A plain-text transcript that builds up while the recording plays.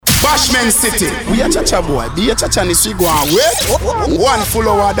Bashman City. We a cha-cha boy. Be a cha-cha ni swi go and wait. One full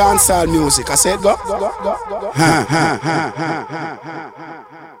hour dancehall music. I said go.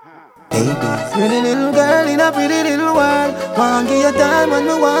 Pretty little girl in a pretty little world. Want give your time and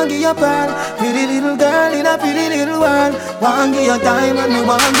me want give your pearl. Pretty little girl in a pretty little world. Want give your time and me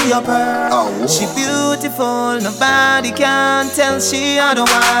want give your pearl. She beautiful, nobody can tell she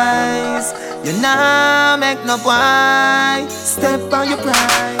otherwise. You nah make no boy step on your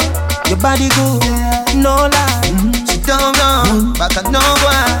pride. Your body good, no lie. She don't know, back at no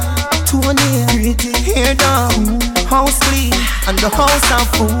boy. Tony, pretty hair down, house clean, and the house of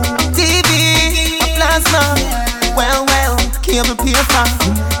food. TV, a plasma, well, cable paper.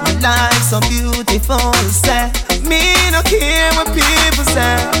 Your life so beautiful, say. Me no care what people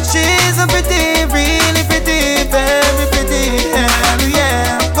say. She's a pretty, really pretty, very pretty, hell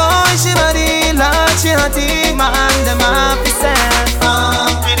yeah. Boy, she body like she a team, man, them happy say.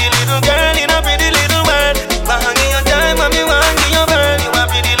 Pretty little girl in a pretty little world. Want give your time and me want give your bird. You a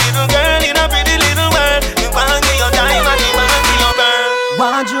pretty little girl in a pretty little world. Me want give your time and me want give your bird.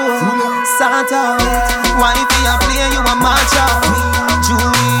 Wardrobe, sort out. Wifey a play, you a match out.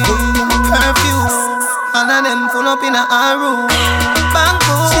 Jewelry, perfume, all of them full up in a room.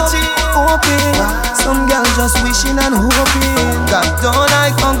 Bamboo, open. Some girl just wishing and hoping. God don't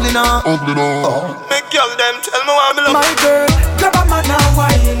like ugly now. Make girl them tell me why me love. My girl, grab a man and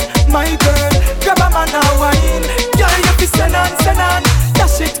wine. My girl, grab a man and wine. Girl, you fi send on.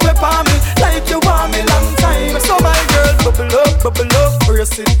 Dash it whip on me like you want me long time. So my girl, bubble up,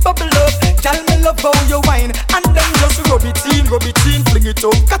 brace it, bubble up. Tell me love how you wine, and then just rub it in, fling it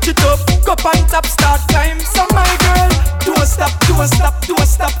up, catch it up, go on top, start climb. So my girl, don't stop,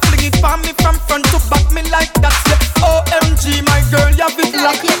 fling it for me from front to back, me like that. OMG, my girl, you have it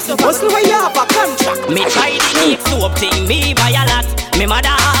like it. What's the way you have a contract? Me try the deep soap thing, me buy a lot. Me mother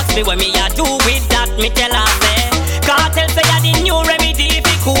ask me what me a do with that. Me tell her say, cartel say ya the new remedy if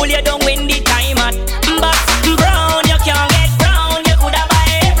it cool you don't win the time at. But brown you can't get brown, you coulda buy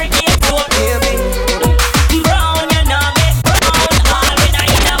everything soap. Brown you not get brown, all when I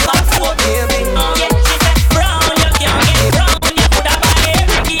in a box soap. Yeah, she said brown you can't get brown, you coulda buy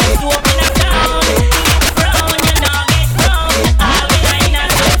everything soap in a town. Brown you not get brown, all when I in a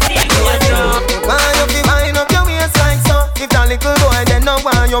soap. Why you be wind up your waist like so? If that little boy then no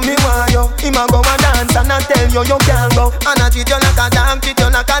want you, me want you. Him a go and dance and I tell you can't go. And I treat you like a dog, treat you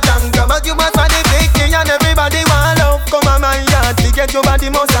like a tanker. But you must find the victory and everybody want love. Come on my yard, to get your body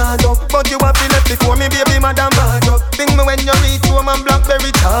massage up. But you have to left before me baby madam bad up. Think me when you reach home and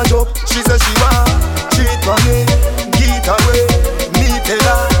Blackberry charge up. She says she want cheat for me, get away. Me tell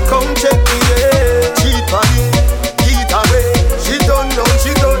her, come check me there. Cheat for me, get away. She don't know,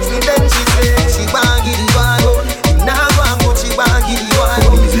 she touch me then she say she want give the one out. Now one but she want give the one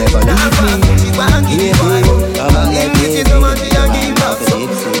out. Now one but she want give the one out.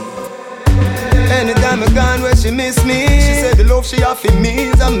 Anytime I gone where she miss me, she said the love she offer me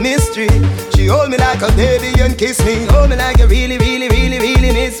is a mystery. She hold me like a baby and kiss me. Hold me like you really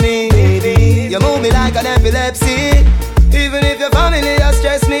miss me, baby. You move me like an epilepsy. Even if your family has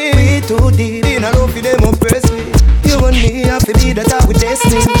stressed me, we too deep in a love for them oppress me. You and me have to be the top with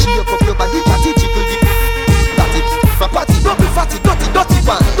destiny. She up your body, fatty, chickle deep. Fatty, double fatty, dirty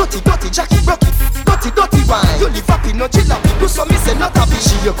one. Dirty, Jackie, broke it. Dirty one. You live happy, no chill happy. Do some me say not happy.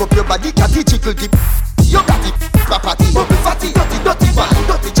 She up your body, catty, chickle deep. You got it, fatty, double fatty, dirty one.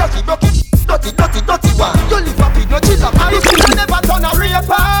 Dirty, Jackie, broke it. Dirty one. You live happy, no chill happy. You never turn a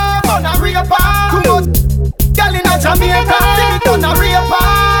raper, Come on, girl in a Jamaica. Sing it on a raper,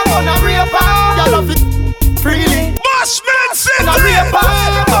 You love it freely. Bashman City.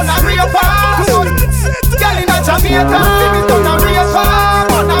 On a raper. Come on, girl in a Jamaica. Sing it on a raper.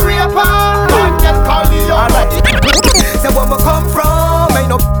 Can't get call me already. Say where me come from, ain't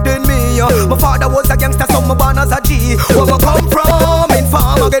no in me. My father was a gangster, so my born as a G. Where me come from, in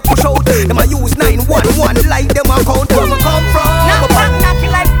farm I get pushed out. Them I use 911 like them account. Where me come from, my band knock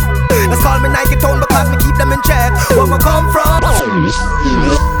it like. Let's call me Nike Town because me keep them in check. Where me come from, sure,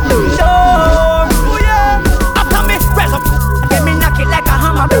 oh yeah. After me press up, then me knock it like a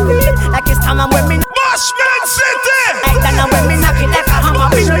hammer. Like it's time when me Bashman City. like that now when me knock it like a hammer.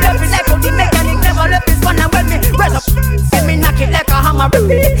 Me no left it like how the mechanic never left his fun. And when me press up, then me knock it like a hammer.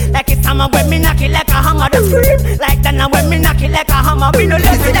 Like it's time when me knock it like a hammer. Like that now when me knock it like a hammer. Me no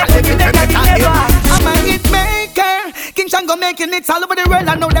left it like how the mechanic never. I'm a hit maker. King Shango making it all over the world.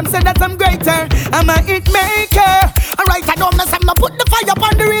 I know them say that I'm greater. I'm a hit maker. Alright, I don't mess up. I put the fire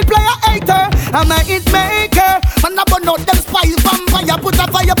upon the real player hater. I'm a hit maker. Man, I burn out them spies vampire. Put a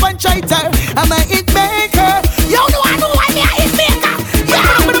fire upon traitor. I'm a hit maker. You know I know I'm a hit maker. Yeah,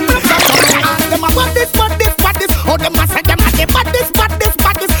 I'm a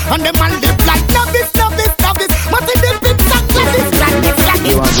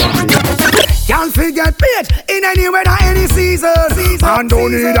Man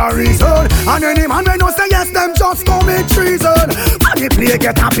don't need a reason. And any man when no say yes, them just commit treason. Money play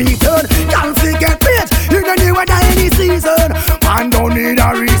get a beaten. Y'all see get paid in any weather, any season. Man don't need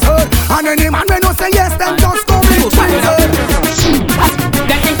a reason. And any man when no say yes, them just commit treason.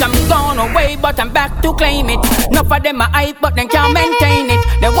 They think I'm gone away, but I'm back to claim it. Enough of them are hype, but they can't maintain it.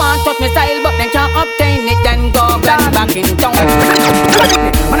 They want touch me style, but they can't obtain it. Then go back in town.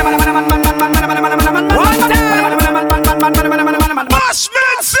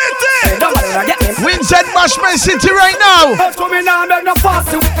 Bashman City! Wins at Bashman City right now. What's coming down, beg no fast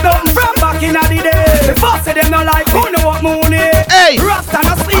to done from back in the day. The fast of them no like, who know what moon is. Hey! Rasta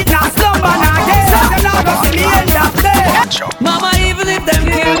no sleep, no slumber, no get. So them not gonna see me end of day. Mama, even if them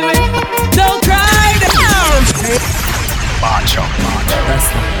kill me, don't cry down. Macho.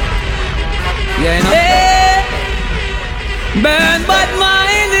 Yeah, you know? Hey, burn bad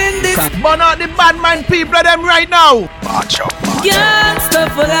mind in this. Burn out the bad mind people of them right now. Macho. Gangsta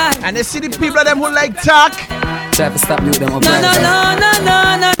for life. And they see the people of them who like talk. Try to stop you them up.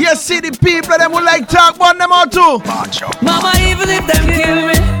 No. You see the people of them who like talk, burn them out too. Macho. Mama, even if them kill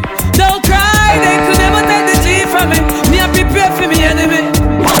me, don't cry. They could never take the G from me. Me a prepare for me enemy.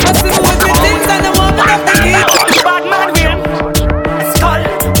 I see me with the things and the moment of the heat. Bad man win. Skull,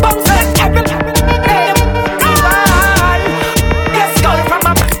 bounce like every name. Yes, skull from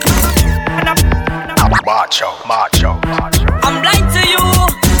a Macho. I'm blind to you,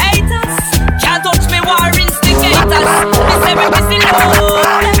 haters. Can't touch me, war instigators. Miss every missing load.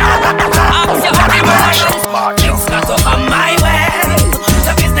 Ask your happy words. Things got to come my way.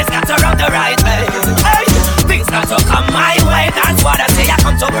 The business got to run the right way. Hey, things got to come my way. That's what I say. I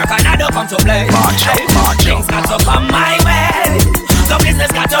come to work and I don't come to play. Things got to come my way. The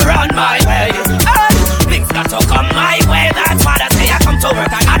business got to run my way. Hey, things got to come my way. That's what I say. I come to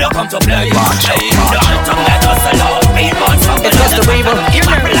work and I don't come to play. Don't let us alone. It's just the weaver.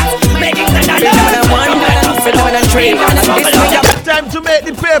 Making the Time to make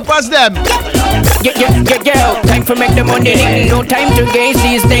the papers them. Girl, time for make the money. No time to gaze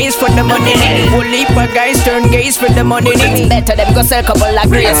these days for the money. Whole heap of guys turn gaze for the money. Better them go sell couple of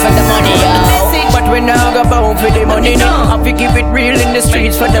grades for the money, yo. But we now go bound for the money. Have to keep it real in the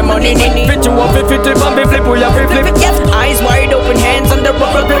streets for the money. Fit you up, fit it, bump, flip, we have flip. Eyes wide open, hands on the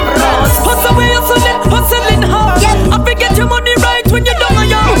rubber, flip, hustle away, hustling hard. I forget your money right when you're done,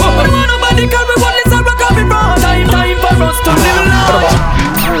 yo. But nobody carry one, let's have a carry broad. Time for us to live large.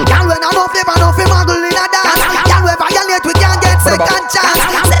 Y'all when I don't flip, I don't feel muggle in a dance. Y'all when violate, we can't get second chance.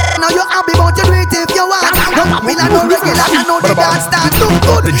 Now you happy about your rate if you want. No popular, no regular, I know the dance stand look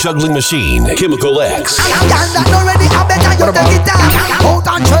good. The juggling machine, Chemical X. Y'all that not ready, I better you take it down. Out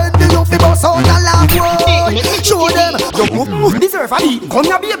and trend, you feel boss out and laugh. Show them. You deserve a beating. Come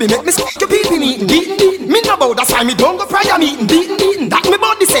here, baby, make me speak your people meeting. Beating. Me no bout, that's why me don't go prayer meeting. Beating. That me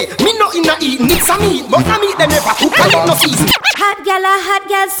body say. Me no in a eating. It's a meat, but I meet them never cook. I eat no season. Hot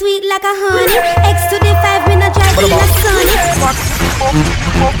gal, sweet like a honey. X to the 5, me no drive in the sun.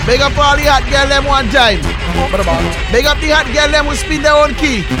 Big up all the hot girl them one time. Big up the hot girl them who spin their own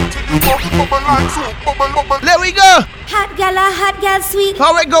key. There we go. Hot gal, sweet.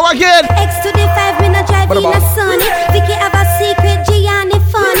 How we go again? X to the 5, me no drive in the sun. Vicky have a secret, Gianni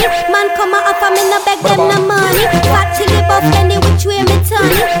funny. Man come and offer me no beg them no money. Fat till you buff any which way me turn.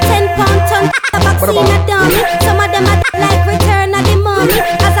 10 pound ton, a vaccine a dummy. Some of them are like return of the money.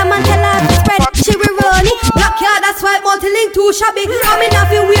 As a man tell her to spread, she will run it. Black yard, that's why multi-link too shabby. I mean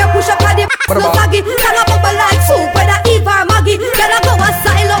if you wear push up at the no saggy. Tell a bubble like soup, whether Eve or Maggie. Girl a go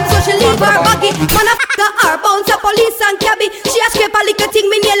asylum so she leave her baggy. Man a her bounce a police and cabby. She a scrape a little thing,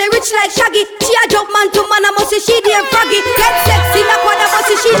 me nearly rich like Shaggy. She a jump man to man, I must say she damn froggy. Get sexy like what I must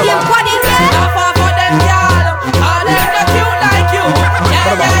say she damn quaddy. Not far for them, y'all. All them not cute like you.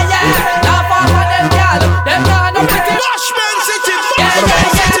 Yeah. Not far for them, y'all. Them not no pretty. Bashman City.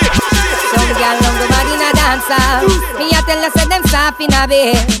 Some girl love the body in a dancer. Me a tell her say them soft in a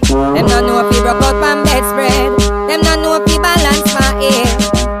bed. Them no know if you broke out from bedspread. Them no know if you balance my head.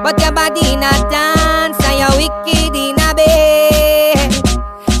 But your body in a dance and you're wicked in a bed.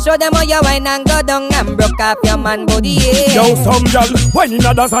 Show them how you wine and go down and broke up your man body. Yo, some girl, when in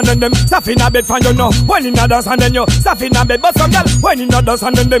others and then them stuff in a bed for you know. When in others and then you stuff in a bed. But some girl, when in others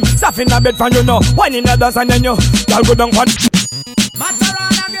and then them stuff in a bed for you know. When in others and then you girl go down one.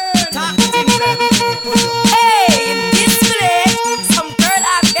 Hey, in this village, some girl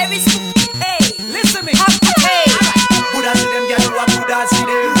are very stupid. Hey, listen me. Hey, Coulda see them girl, coulda see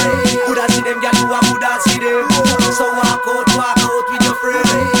them. Coulda see them girl, coulda see them. So walk out with your friend.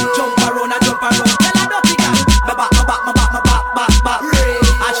 Jump around and jump around. Tell her dirty girl, my back.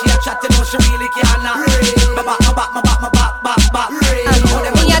 And she a chat, you know she really can't. My back.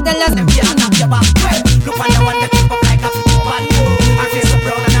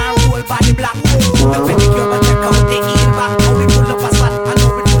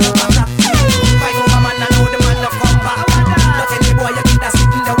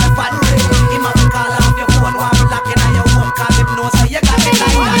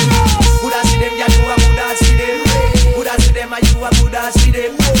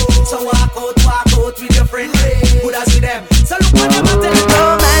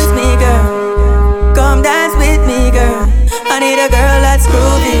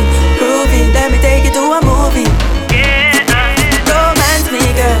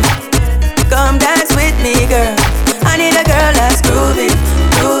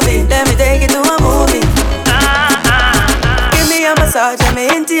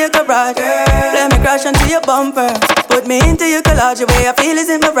 your garage. Let me crash onto your bumper. Put me into your collage. The way I feel is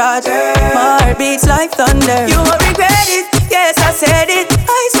in my mirage. My heart beats like thunder. You won't regret it. Yes, I said it.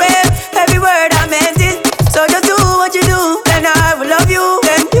 I swear, every word I meant it. So just do what you do, and I will love you.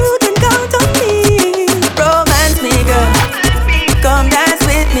 Then you can count on me. Romance me, girl. Come dance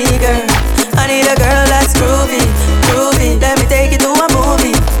with me, girl. I need a girl that's groovy, groovy. Let me take you to a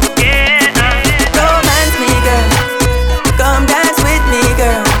movie. Romance me, girl. Come dance with me,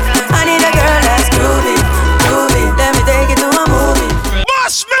 girl. I need a girl that's groovy, groovy. Let me take you to a movie.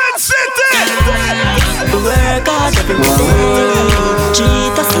 Bushman City! We work hard every day.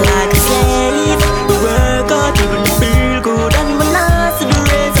 Treat us like a slave. We work hard, we will feel good. And we're not to the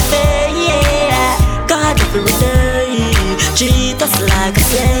raise of yeah. God every day. Treat us like a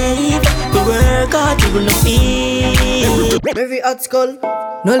slave. We work hard, we will not feel. Every hot skull.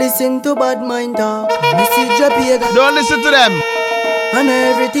 No listen to bad mind talk. Message your pagan. Don't listen to them. And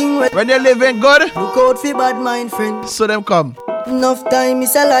everything when they're living good, look out for bad mind friends. So them come. Enough time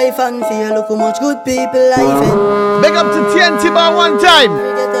is a life and fear. Look how much good people life in. Big up to TNT bar one time.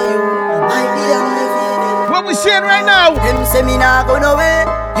 What we saying right now? Them say me nah go nowhere.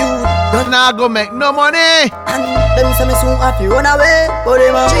 You don't nah go make no money. And them say me soon have to run away. But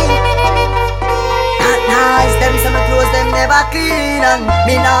them a not nice. Them say me clothes them never clean. And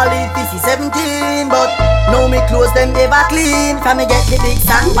me nah live this is 17. But now me clothes them never clean. From me get the big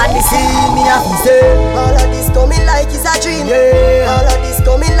song on the scene. Me have to say all of this coming like it's a dream. Yeah. All of this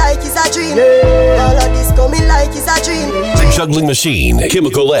coming like it's a dream. Yeah. All of this coming like it's a dream. The Juggling Machine,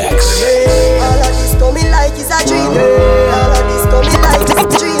 Chemical X. Yeah. All of this coming like it's a dream. Yeah. All of this coming like it's a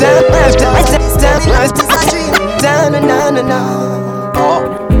dream. All of this coming like it's a dream.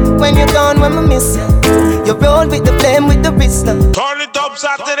 When you're gone, when I miss you, you roll with the flame, with the wrist. Turn it up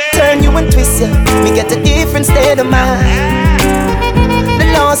Saturday. Turn you and twist you. Me get a different state of mind. The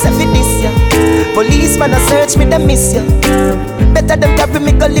law say fi this ya. Policeman a search me, they miss you. Better than carry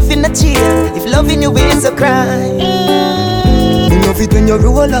me go live in a jail. If loving you is a crime. You love it when you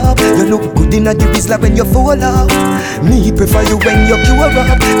roll up. You look good in a the whistler when you fall up. Me prefer you when you cure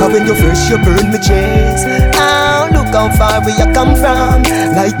up. Cause when you fresh you burn me chest. Oh, look how far we you come from.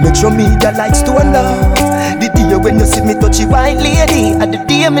 Like Metro Media likes to love. The day when you see me touch a white lady, and the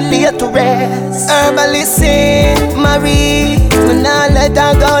day me lay to rest. Herbalist Marie, when I let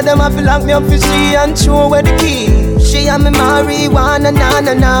her go, them I feel like me up for she and throw away the key. She and me marijuana,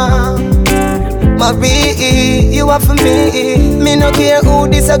 na. Marie, you are for me. Me no care who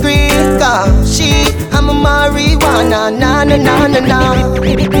disagree. Cause she, I'm a marijuana, na.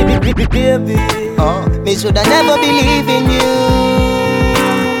 Baby, me shoulda never believe in you.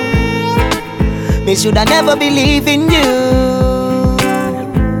 Me shoulda never believe in you.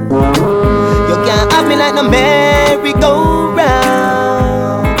 You can't have me like no merry-go-round.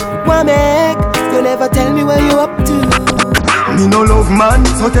 What make you never tell me where you up to? Me no love man,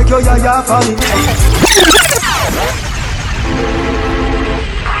 so take your yaya for me.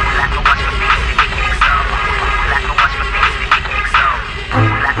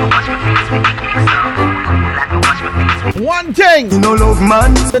 One thing, you no love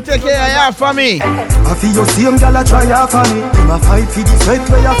man, so take your yaya for me. I feel you see him, girl, I try her for me. Him a fight for the sweat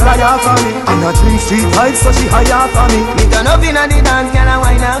where you fly her for me. I'm not drink street vibes, so she hire for me. Me turn up in a the dance, girl, and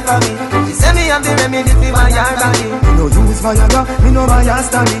wine her for me. She say me have the remedy for my body. Me no use Viagra, me no Viagra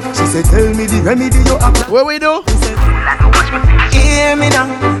stanny. She say tell me the remedy you apply. What we do? Hear me now,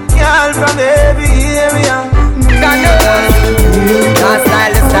 girl from every area. Not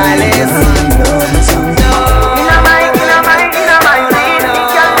stylist. No.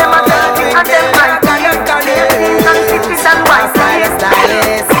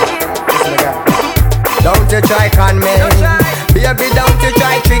 Don't you try con me, baby, don't you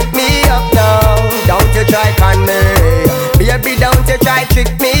try trick me up now. Don't you try con me, baby, don't you try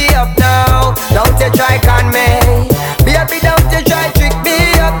trick me up now. Don't you try con me, baby, don't you try trick me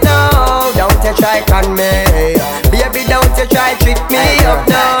up now. Don't you try con me, baby, don't you try trick me up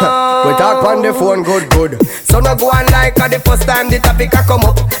now. We talk on the phone good. So no go on like the first time the topic a come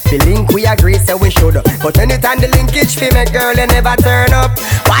up. The link we agree say we should, but anytime the linkage fi make girl you never turn up.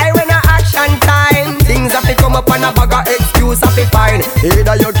 Why when a action time things have to come up and a bag of excuse have to find.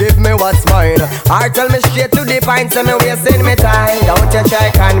 Either you give me what's mine, or tell me straight to the point so me wasting me time. Don't you try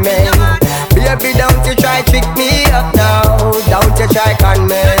con me, baby, don't you try trick me up now. Don't you try con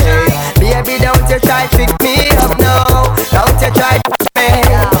me, baby, don't you try trick me up now. Don't you try me,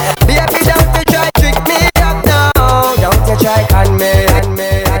 baby, don't you try trick me up now. Don't you try con me.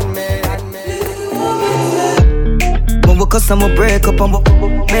 Cause I'ma break up and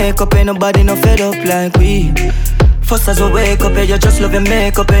make up, ain't nobody no fed up like we. First as I wake up, yeah, you just love your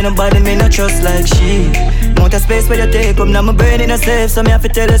makeup. Ain't nobody me not trust like she. Mount a space where you take up. Now my brain in a safe, so me have to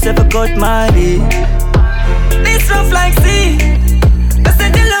tell yourself I cut my beat. This rough like sea, I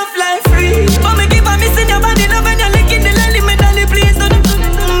said the love like free. For me give a missing your body love and you're licking the lily. Me dolly please don't do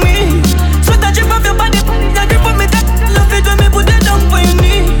me. Sweat a drip off your body, that grip on me that love it when me put it down for your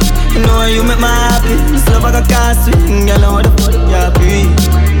knee. You know you make me happy. This love like a car swing, you know what the fuck you be.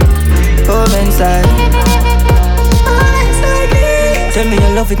 Come inside. Tell me you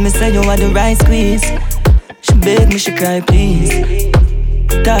love it, me say you want the right squeeze. She beg me, she cry please.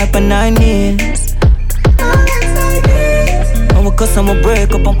 Type of 9 years. I'ma cuss, I'ma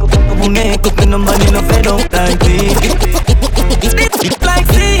break up, I'ma make up. And nobody no fed up like me. Like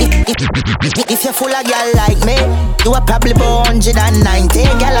see. If you're full of girl like me, you are probably 190.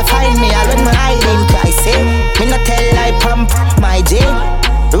 Girl I find me, I run my hiding crisis. Me no tell lie, pump my J.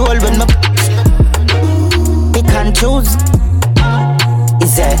 Roll with my pick and choose.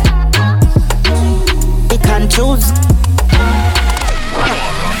 Is it? Pick and choose.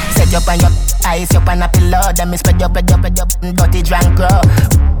 Set up on your eyes, up on a pillow. Then me spread up, dirty drunk grow.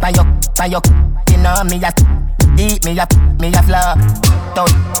 By your, you know me a deep, me a flow.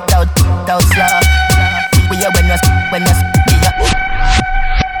 Don't slow. We are when you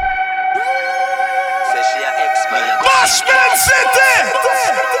Bashman City!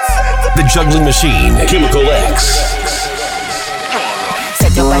 The Juggling Machine, Chemical X.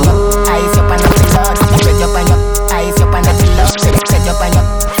 Set up on your eyes, up on the pillow. Set up on your eyes, up on the pillow. Set up on your,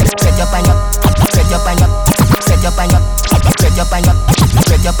 set up on your, set up on your, set up on your, set up on your,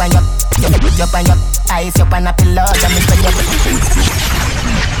 set up on your, set up on your eyes, up on the pillow. Let me spread up.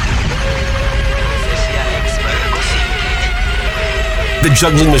 The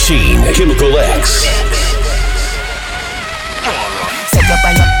Juggling Machine, Chemical X. Set up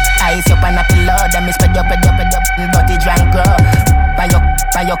on your eyes, up on a pillow. Then me spread up, dirty drunk grow. By your,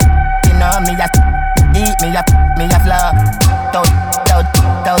 you know me a deep, me a flow. Don't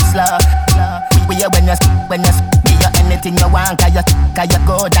slow. We are when you be your anything you want. Cause you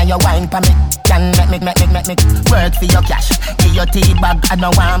go down your wine for me. Can make me work for your cash. Give your tea bag, I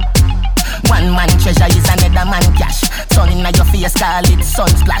don't want. One man treasure is another man cash. Sun in your face, call it sun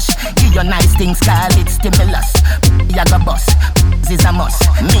splash. Give your nice things, call it stimulus. You go boss, this is a must.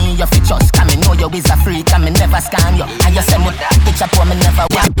 Me, you fit trust, cause me know you is a freak. And me never scan you. And you send me picture for me never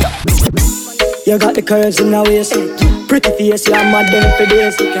walk you. You got the curves in the waist. Pretty face, you're mad them for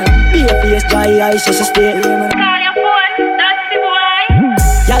days. Be a face, dry eyes, just a stay. Call your phone, that's the boy.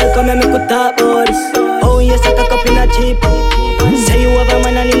 Y'all come and make a talk about this. Oh yes, I cock up in a cheap. Say you have a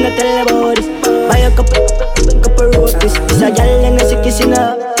man and him not tell about this. Buy a couple roses. It's a gal and a sick kissing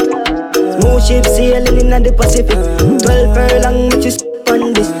her. Smooth ship sailing in the Pacific. 12 furlong, which is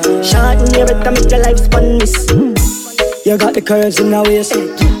on this. Short in your better make your life spun miss. You got the curves in the waist.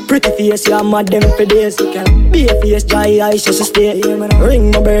 Pretty face, you're mad them for days. Be a face, dry eyes, just a stay.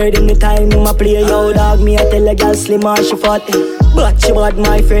 Ring my bird in the time I play. Yo dog, me I tell a gal slim or she fat. But she bad,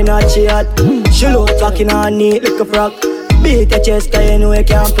 my friend, not she hot. She look talking on neat like a frog. Beat your chest, cause you know you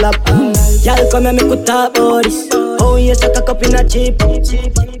can't flop. Y'all come and make a talk about this. Oh yes, I cock up in a cheap.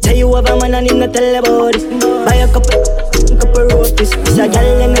 Say you have a man and him not tell about this. Buy a couple roses. It's a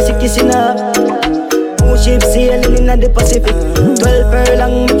gal and a sick kissing her. Two ships sailing in the Pacific. 12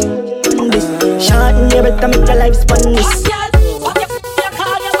 furlong, this. Short in your better make your life spun this. What you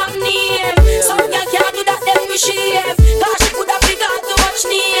call your man name? Some girl can't do that, them we shave. Cause she could have forgot too much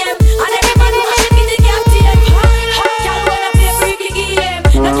name. And everybody want to be the captain. Hot girl wanna play a freaky game.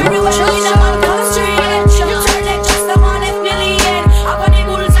 Not every one in a man can straight. You turn like just a man if million. Up on the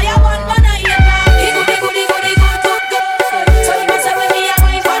bull say I want man I hate man. He goody good. So you must have with me a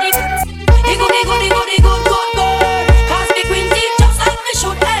going for the good. He goody good. Cause the queen team just like me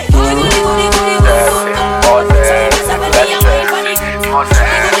should. Hey, he goody good. So you must have with me a going for the good.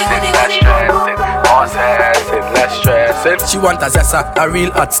 She want a zessa, a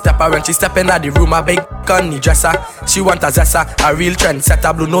real hot stepper. When she step in the room, a big conny dresser. She want a zessa, a real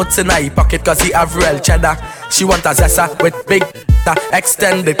trendsetter. Blue notes in her pocket cause he have real cheddar. She want a zessa with big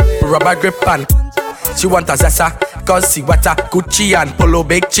extended rubber grip and she want a zessa cause she wetter Gucci and polo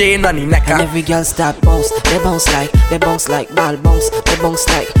big chain on the neck. And every girl start bounce. They bounce like ball bounce. They bounce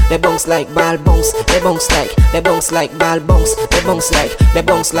like ball bounce. They bounce like ball bounce. They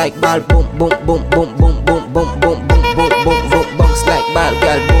bounce like ball boom boom boom boom boom boom boom boom boom boom boom boom bounce like ball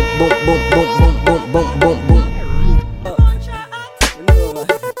girl boom boom boom boom boom boom boom boom.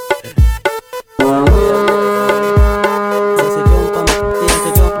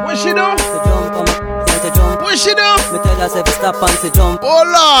 What she do? Me tell her say stop and say jump. Oh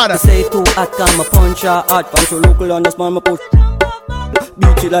God. Say too hot, come a punch her hot. Punch your local on the small, my push.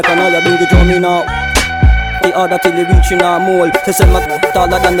 Beat it like another bring the drum in now. The other till you reach in a mole. She sell my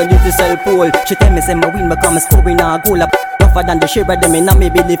taller than the little cell pole. She tell me say my win become a story now. Goal up tougher than the shiver them in a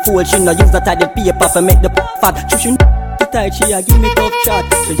me belly fool. She no use the tidy paper for make the fat. She tight, she a give me tough shot.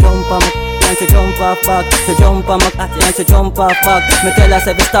 She jump on my and she jump off back. She jump on my cat and she jump off back. Me tell her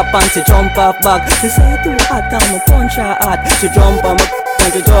say stop and she jump off back. She say too hot and me punch her hard. She jump on my and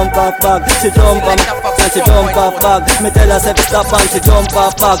she jump off back. She jump on my and she jump off back. Me tell her say stop and she jump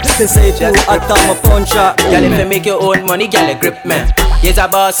off back. She say too hot and me punch her. Girl, if you make your own money, girl, grip me. Here's a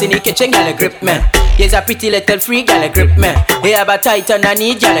boss in the kitchen, girl, grip me. Here's a pretty little free, girl, grip me. Hey, have a tight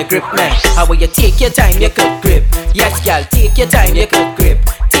underneath, girl, grip me. How will you take your time, you could grip. Yes, girl, take your time, you could grip.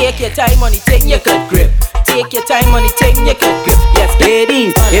 Take your time, money, take you could grip. Take your time, money, take you could grip. Yes,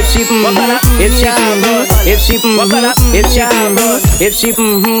 ladies, if she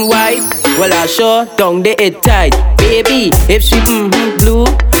white, well I sure don't they it tight. Baby, if she blue,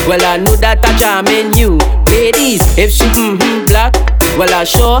 well I know that I charming you. Ladies, if she black, well I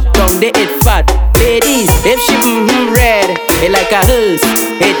sure don't they it fat. Ladies, if she red, it like a hearse,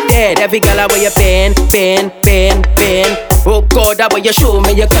 it dead. Every girl I wear your pen. Oh God, I wear you show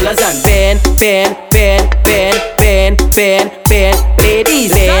me your colors and pen.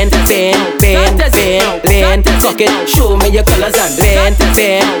 Ladies, pen. Fuck it, show me your colors and pen.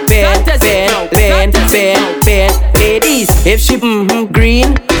 Ladies, if she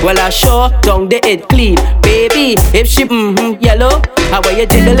green, well I sure don't they it clean. Baby, if she yellow, how are you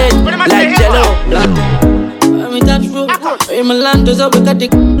jiggle it like jello? I'm in that road. In Milan, does a wicked a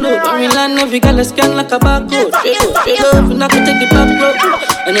dick load. I'm in Milan, every girl a scan like a barcode. Straight up, and I can take the back road.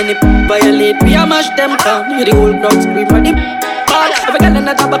 And then they violate, we a mash them down. Hear the whole crowd scream for the ball. Every girl in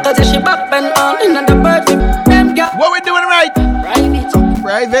the top because she back and on. And the bird, them girl. What we doing right?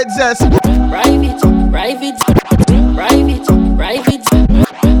 Private zest.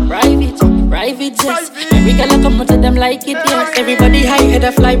 Private jets. Every girl I come to them like it, yes. Everybody high head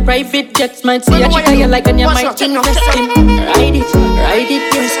a fly private jets. Might see a chick you like and you might invest in. Ride it,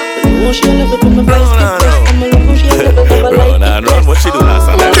 yes. Oh, she love it when my voice get pressed. I'm a love, she love it when I like it. Run, what she do last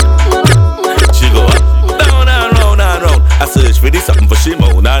night? She go up, down and round. I search for this something for she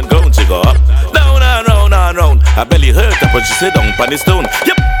moan and ground. She go up, down and round. Her belly hurt up when she sit down on the stone.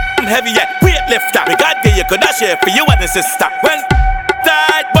 Yep, heavy yet, weight lifter. We got there, you could dash here for you and the sister. When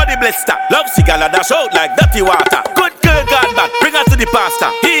tight body blister, love cigar dash out like dirty water. Good girl gone bad, bring her to the pastor.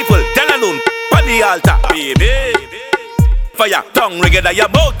 Evil, tell alone, on the altar. Baby, fire, tongue ring it at your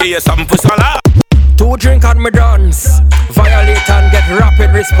mouth, give you something for swallow. 2 drink on me dance, violate and get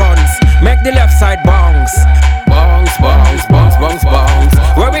rapid response. Make the left side bounce.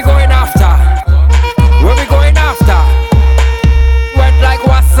 Where we going after? Wet like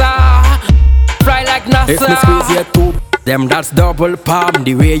wassa, fly like NASA. If me squeeze your tube, them that's double palm.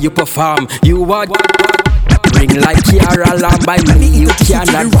 The way you perform, you are ring like Kiara Lamb. By me you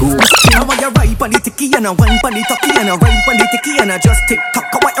cannot go. I want you right on the ticky and a wine on the tucky and a right on the ticky and a just tick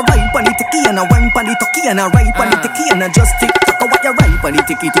tock. I want you right on the ticky and a wine on the tucky and a right on the ticky and a just tick tock. I want you right on the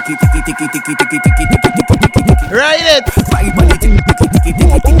ticky. Ride it. Right on the ticky.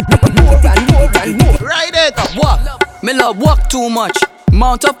 Ride it. Walk. Me love walk too much.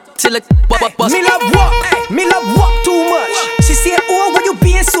 Mount up till it bust. Me love walk too much. She said, oh, why you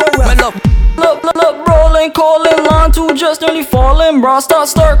being so rough? Me love. Look, rolling, calling, line 2 just nearly falling. Bra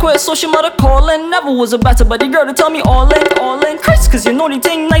start quit, so she mother calling. Never was a better buddy girl to tell me all in. Chris, cause you know the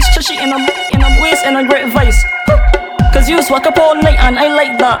thing nice, chushy in a waist and a great vice. Cause you walk up all night and I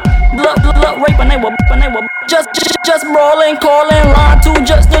like that. Look, rape and I will just brawling, calling, line 2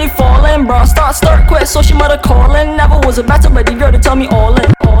 just nearly falling. Bra start quit, so she mother calling. Never was a better buddy girl to tell me all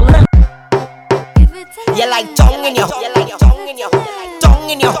in. You like tongue in your,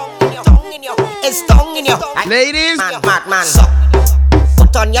 it's tongue in your. Ladies, man. So,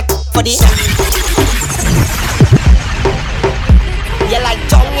 put on your for the. You like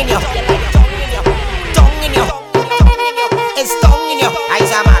tongue in your, it's tongue in your.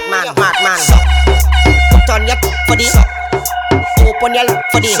 I's a madman. So, put on your for the. Open your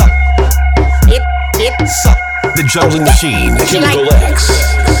for the. It so. The juggling machine, Chemical X.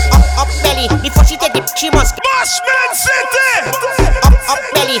 Up belly before she take it, she must. Moshman City. Up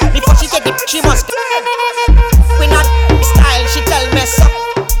belly before she take it, she must. We not style, she tell me so.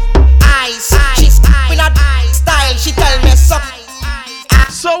 Eyes, we not style, she tell me so.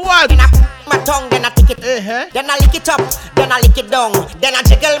 So what? Then I my tongue, then I take it, then I lick it up, then I lick it down, then I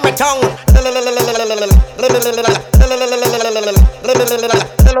jiggle my tongue.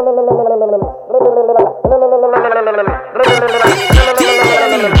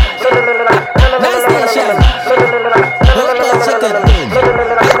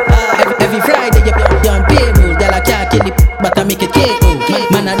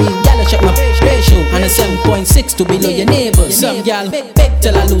 Some gal big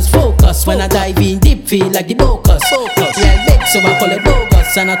till I lose focus. When I dive in deep, feel like the locust. Yeah, big, so I call it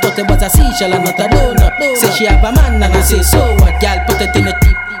bogus. And I thought it was a seashell and not a donut. Say she have a man and I say so what? Gal put it in the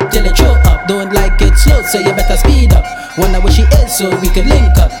deep till it show up. Don't like it slow, so you better speed up. Wonder where she is so we can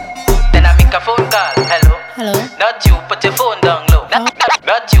link up. Then I make a phone call. Hello. Hello. Not you, put your phone down low.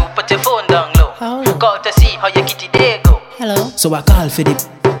 Not you, put your phone down low. Call to see how your kitty day go. Hello. So I call for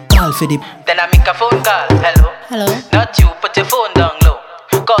the. Then I make a phone call. Hello. Hello. Not you, put your phone down low.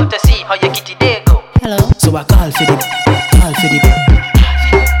 Call to see how your kitty day go. Hello. So I call for the.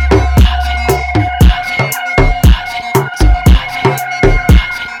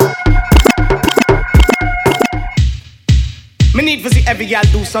 Me need to see every girl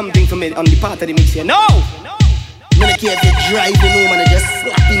do something for me on the part of the mix here. No! Me don't care if you're driving home and just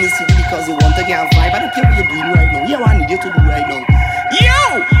slapping the city because you want to get a vibe. I don't care what you're doing right now. Yeah, what I need you to do right now. Yo!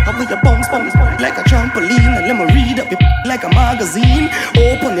 I want you bounce on this body like a trampoline and let me read up your like a magazine.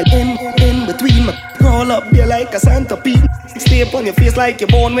 Open your in between my crawl up there like a centipede. Stay up on your face like you're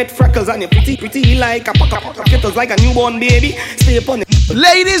born with freckles and you're pretty like a pack of kittles like a newborn baby. Stay up on your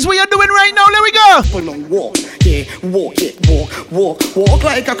ladies, what you doing right now? Let me go. Walk, yeah, walk it, walk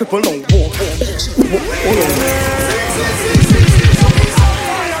like a cripple. No, walk.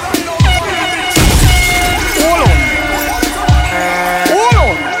 Hold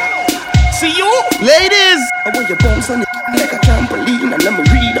on. See you, ladies. I want you bounce on it like a trampoline and let me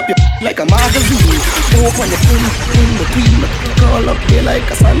read up your like a magazine. Open your in between, curl up there like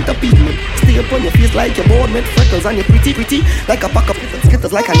a centipede. Stay up on your face like you're born with freckles and you're pretty like a pack of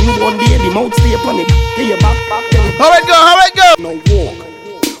skittles like a newborn baby. Mouth stay up on it, get your back. How it go? Now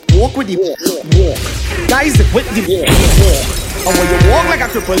walk with the walk. Guys with the walk. I want you walk like a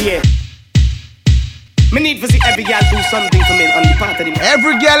cripple, yeah. Me need to see every girl do something for me on the part of the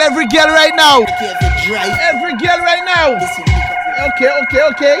every girl right now. Every girl right now. Okay. What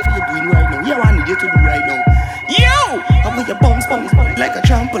you doing right now? Yeah, what I need you to do right now. Yo! I want you bounce like a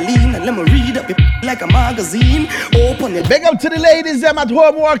trampoline and let me read up your like a magazine. Open it. Big up to the ladies them at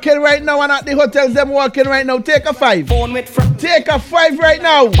home working right now and at the hotels them working right now. Take a 5. Take a 5 right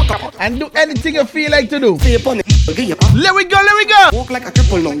now and do anything you feel like to do. Stay upon it. Let we go. Walk like a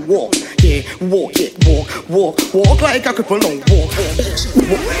cripple, no walk. Yeah, walk it, walk like a cripple, no walk.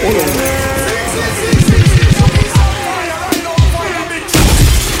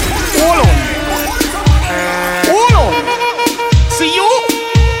 Hold on. See you?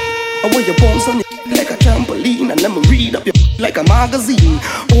 I want you bounce on it like a trampoline and let me read up your like a magazine.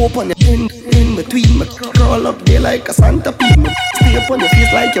 Open it in between my curl up there like a centipede. Stay up on your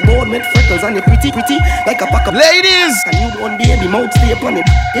face like you're born with freckles and you're pretty like a pack of ladies. And you don't baby mouth stay up on it.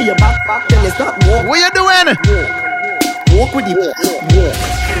 Get your back then you start walk. What you doing? Walk with the walk.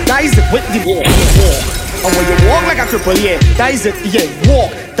 Guys with the walk. And when you walk like a cripple, yeah. That is it, yeah.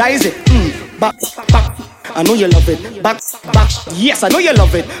 Walk. That is it. Back. I know you love it. Back. Yes, I know you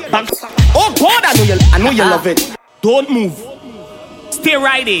love it. Back. Oh God, I know you love it. Don't move. Stay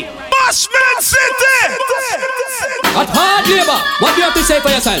right there. Bushman City. At hard labor, what do you have to say for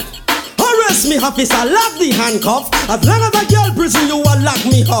yourself? Arrest me, officer, lock the handcuff. As long as a girl prison, you will lock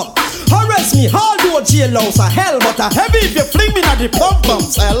me up. Arrest me, although jailhouse a hell, but a heavy if you fling me at the pump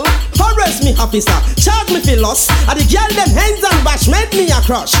cell. Arrest me, officer, charge me for loss. And the girl them hands and bash make me a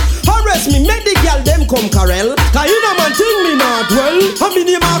crush. Arrest me, make the girl them come carel. Cause you know man think me not well. I mean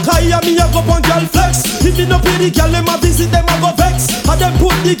him a kaya, me a go on girl flex. If you no pay the girl, them a visit, them a go vex. And them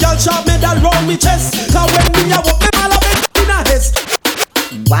put the girl sharp medal round me chest. Cause when me a walk, them all a beg in a hest.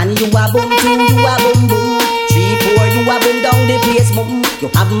 1 you a boom, 2 you a boom boom, 3, 4 you a boom down the place boom. You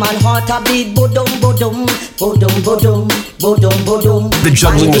have man heart a beat bodum bodum, bodum bodum, bodum bodum. The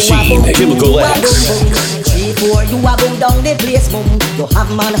juggling machine, Chemical X. 3, 4 you a boom down the place boom. You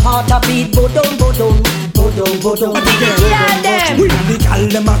have man heart a beat bodum bodum, bodum bodum. We be call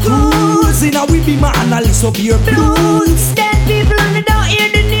them a cruise, and we be my analyst of your blues. Dead people on the don't hear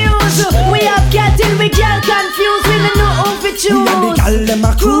the news. We have cattle, we get confused. We don't know who to choose. We be call them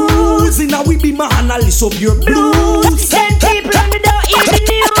a cruise, and we be my analyst of your blues. Dead people on the don't hear the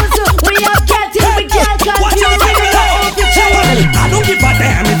news. We have cattle, we get confused. We don't know who to choose. I don't give a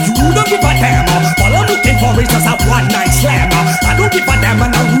damn if you don't give a damn. All I'm looking for is just a one night slam. I don't give a damn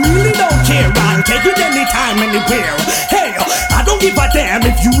and I really don't care. I'll take it anytime, anywhere. Hey, I don't give a damn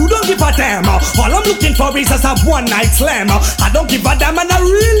if you don't give a damn. All I'm looking for is just a one night slam. I don't give a damn and I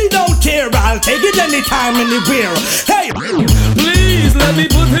really don't care. I'll take it anytime, anywhere. Hey, please let me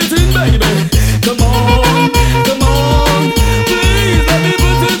put it in, baby. Come on, come on. Please let me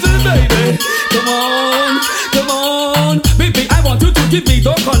put it in, baby. Come on, come on. Baby, I want you to give me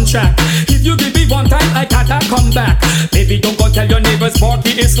the contract. If you give me one time, I gotta come back. Baby, don't go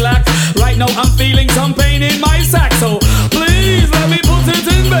Sparky is slack. Right now I'm feeling some pain in my sack, so please let me put it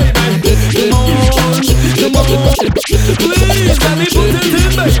in, baby. Come on, come on. Please let me put it in,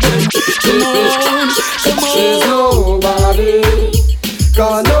 baby. Come on, come on. She's nobody,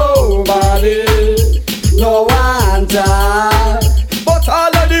 'cause nobody, no one time. But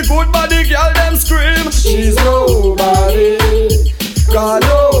all of the good body girl them scream. She's nobody, 'cause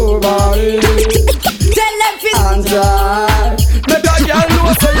nobody. Tell them fi make a girl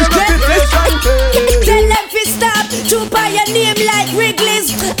know say you got to take and tell them fi stop. Troop on your name like Wrigley's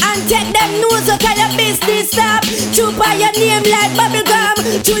and take them nose out of your business. Stop. Troop on your name like bubblegum.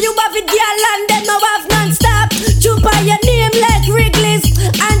 Do you have it girl and them no have non-stop. Troop on your name like Wrigley's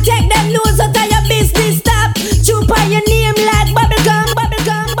and take them nose out of your business. Stop. Troop on your name like bubblegum,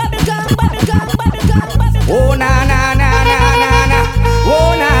 bubblegum, bubblegum, bubblegum, bubblegum, bubblegum. Oh na na na na na na.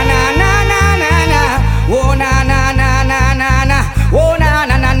 Oh na na na na na na. Oh na na na na na na. Oh na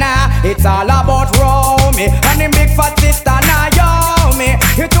na na na. It's all about Romy and the big fat sister Naomi.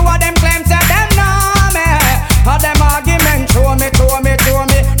 You two of them claims that them know me. All them argument show me.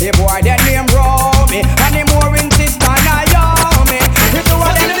 The boy their name Romy and the more in sister Naomi. You two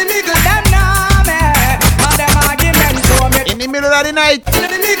of them know me. All them argument show me. In the middle of the night. In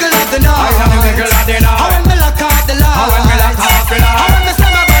the middle of the night. In the middle of the night. How when me lock off the light. How when me lock off the light. How when me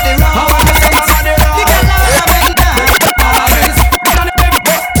slam my body round. How when me slam my body round. The girl have a big time.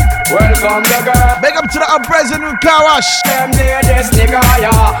 Welcome the girl. Big up to the President Car Wash. Them need this nigga,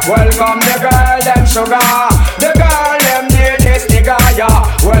 yeah. Welcome the girl, them sugar. The girl, them need this nigga, yeah.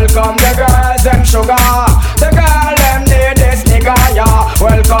 Welcome the girls, them sugar. The girl, them need this nigga, yeah.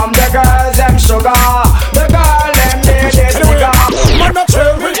 Welcome the girls, them sugar. The girl, them need this nigga. Man not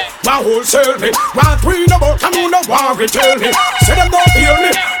tell me, my wholesale me. Want three no more, come on no want retail me. Say them don't feel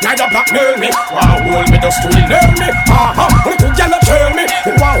me, neither blackmail me. Want hold me just to nail me. When the girl not tell me,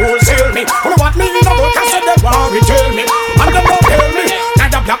 they want wholesale me. When want me no more, cause say them want retail me. And them don't tell me,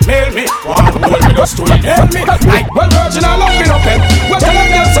 neither blackmail me. Want hold me just to nail me. Like well virgin I love me no pen. Well tell them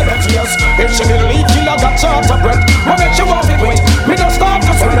girl say that yes. If she be leaking I got short of breath. What make you want me wait? Me just start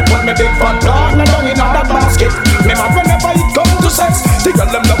to swim. Put me big fat dog and down in that basket. Me mad whenever it come to sex. The girl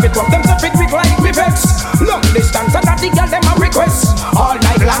them love it from them to fit with like me vex. Long distance and that the girl them a request. All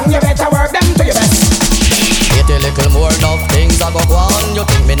night long you better work them to your best. Get a little more love, things I go on. You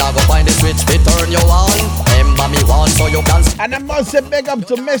think me not go find the switch, fit turn you on. Remember me one so you can. And I must say big up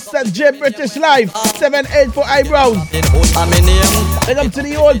to Mr. J British Life 784 Eyebrows. Big up to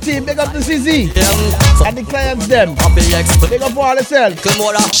the whole team, big up to CZ and the clients them. Big up for all yourself.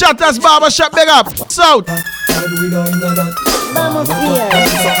 Shutters Barber Shop, big up. South. Vamos here.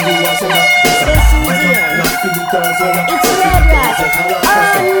 It's Red Rat.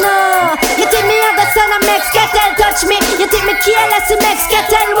 Oh no. You think me a go son of Mex Kettle touch me? You think me careless to Mex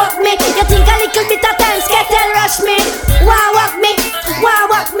Kettle walk me? You think a little bit of time Kettle rush me? Why walk me? Why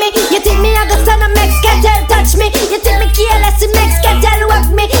walk me? You think me a go son of Mex Kettle touch me? You think me careless to Mex Kettle walk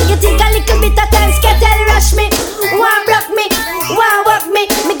me? You think a little bit of time Kettle rush me? Why block me? Why walk me?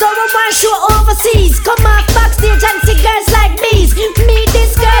 Me go on one show overseas. Come off backstage and see girls like bees. Me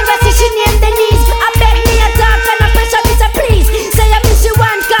this girl, but she name Denise. I beg me a talk and a pressure me to please. Say I miss you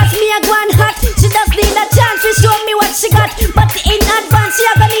one cause me a go on hot. She just need a chance to show me what she got. But in advance she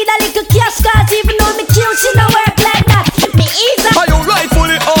a gonna need a little cash cause even though me cute she no work like that. Me easy. Are you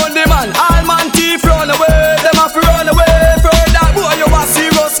rightfully on the man? All man thief run away. Them have to run away. For that boy you a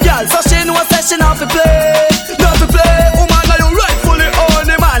serious girl. So she know say she not to play. Not to play. Woman are you rightfully on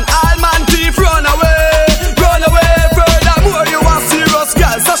the man? All man thief run away. Run away. For that boy you a serious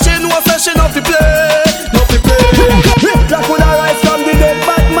girl. So she know say she not to play. Not to play. That could arise from the dead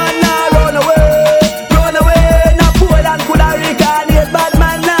bad man now run away. Run away. Now Poland could have reincarnate bad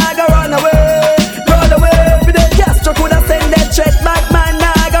man now go run away. Run away. For the Castro could have send that threat bad man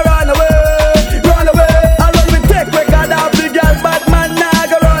now go run away. Run away. And when we take record of the girl bad man now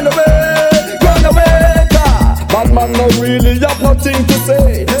go run away. Run away. Bad man no really have nothing to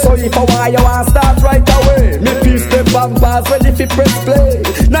say. So if I want you want start right away. Me piece the vampires ready fi press play.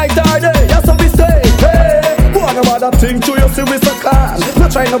 Night or day, that's how we stay. Hey, what about that thing to you see we so calm?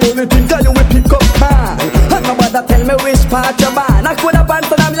 Not trying to bully things that you will pick up can. And nobody tell me which part you buy.